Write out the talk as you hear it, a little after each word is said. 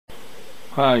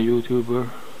Hi YouTuber,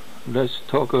 let's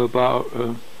talk about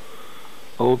an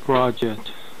old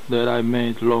project that I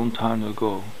made long time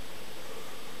ago.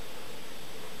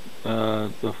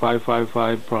 The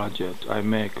 555 project I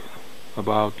make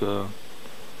about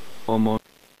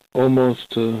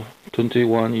almost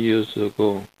 21 years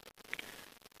ago.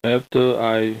 After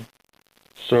I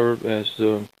served as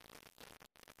a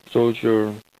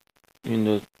soldier in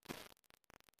the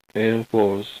Air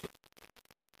Force.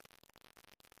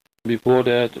 Before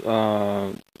that,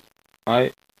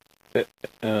 why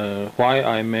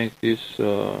I make this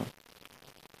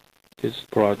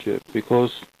project,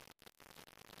 because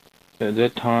at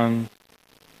that time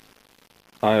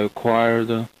I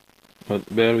acquired a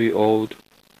very old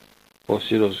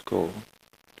oscilloscope.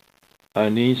 I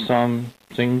need some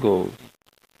singles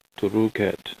to look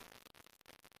at.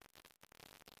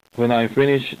 When I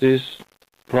finished this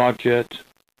project,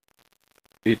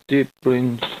 it did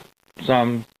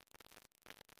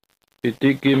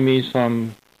give me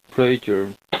some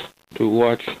pleasure to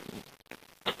watch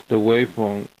the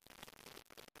waveform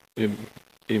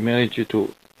it managed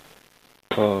to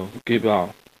give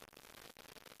out.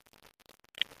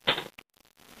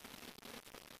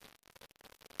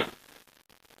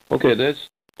 Okay, let's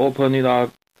open it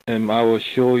up and I will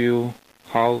show you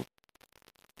how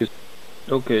it's.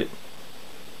 Okay,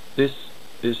 this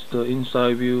is the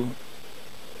inside view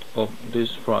of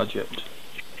this project.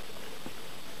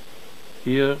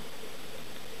 Here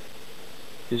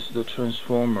is the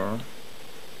transformer,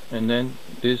 and then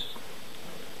this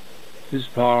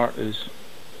part is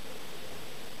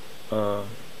a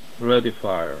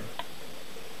rectifier,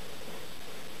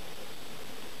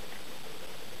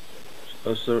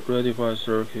 a rectifier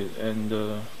circuit, and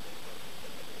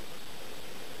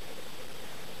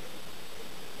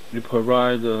you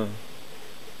provide the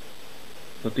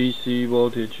DC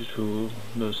voltage to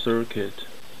the circuit.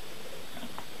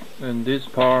 And this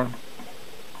part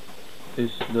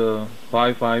is the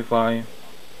 555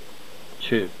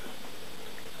 chip.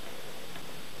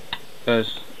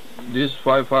 As this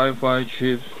 555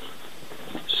 chip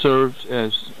serves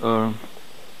as an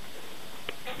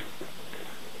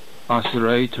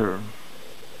oscillator,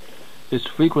 its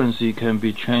frequency can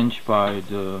be changed by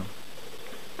the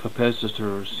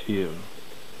capacitors here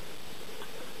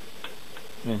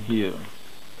and here.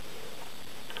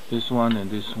 This one and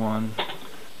this one,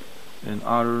 and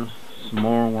other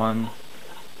small one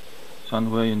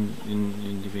somewhere in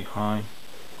the behind.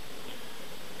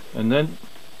 And then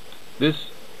this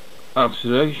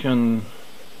oscillation,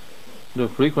 the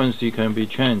frequency can be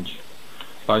changed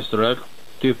by select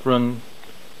different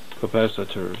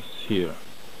capacitors here,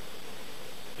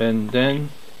 and then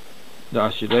the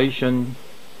oscillation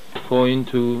go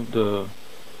into the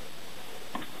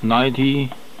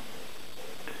 90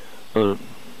 a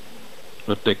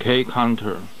decay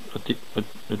counter, a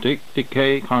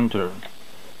decay counter,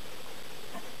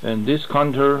 and this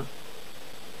counter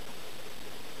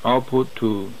output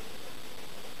to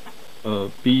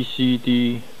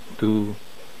BCD to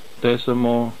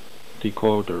decimal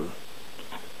decoder,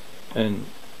 and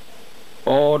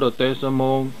all the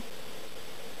decimal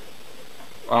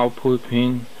output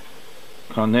pin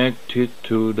connected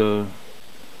to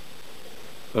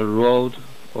a row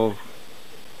of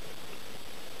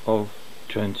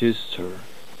transistor,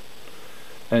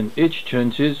 and each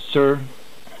transistor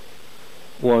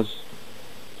was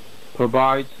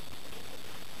provided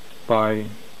by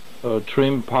a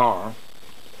trim power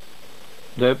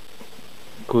that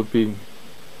could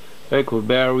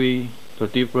vary the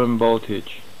different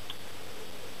voltage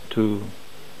to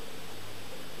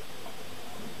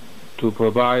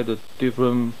provide the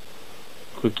different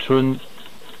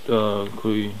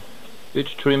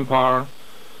each trim power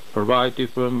provide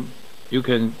different. You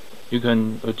can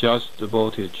adjust the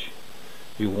voltage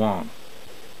you want.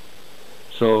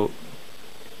 So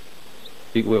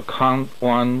it will count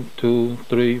 1, 2,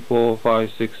 3, 4,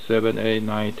 5, 6, 7, 8,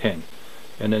 9, 10,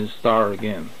 and then start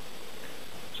again.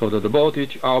 So that the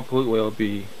voltage output will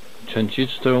be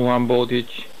transistor 1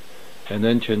 voltage, and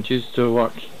then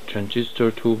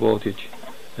transistor 2 voltage,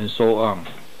 and so on.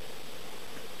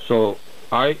 So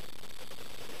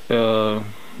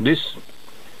this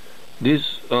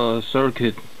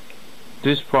circuit,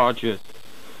 this project,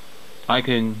 I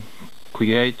can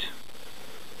create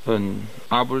an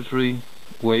arbitrary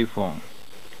waveform.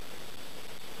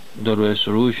 The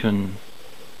resolution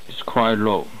is quite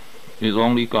low. It's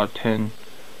only got 10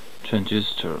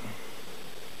 transistors.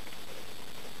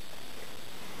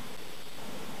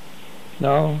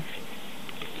 Now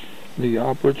the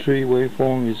arbitrary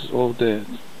waveform is all dead.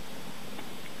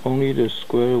 Only the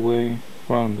square wave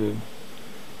from the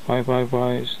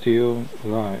 555 is still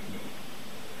alive.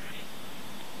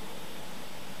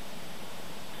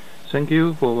 Thank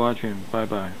you for watching. Bye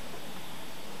bye.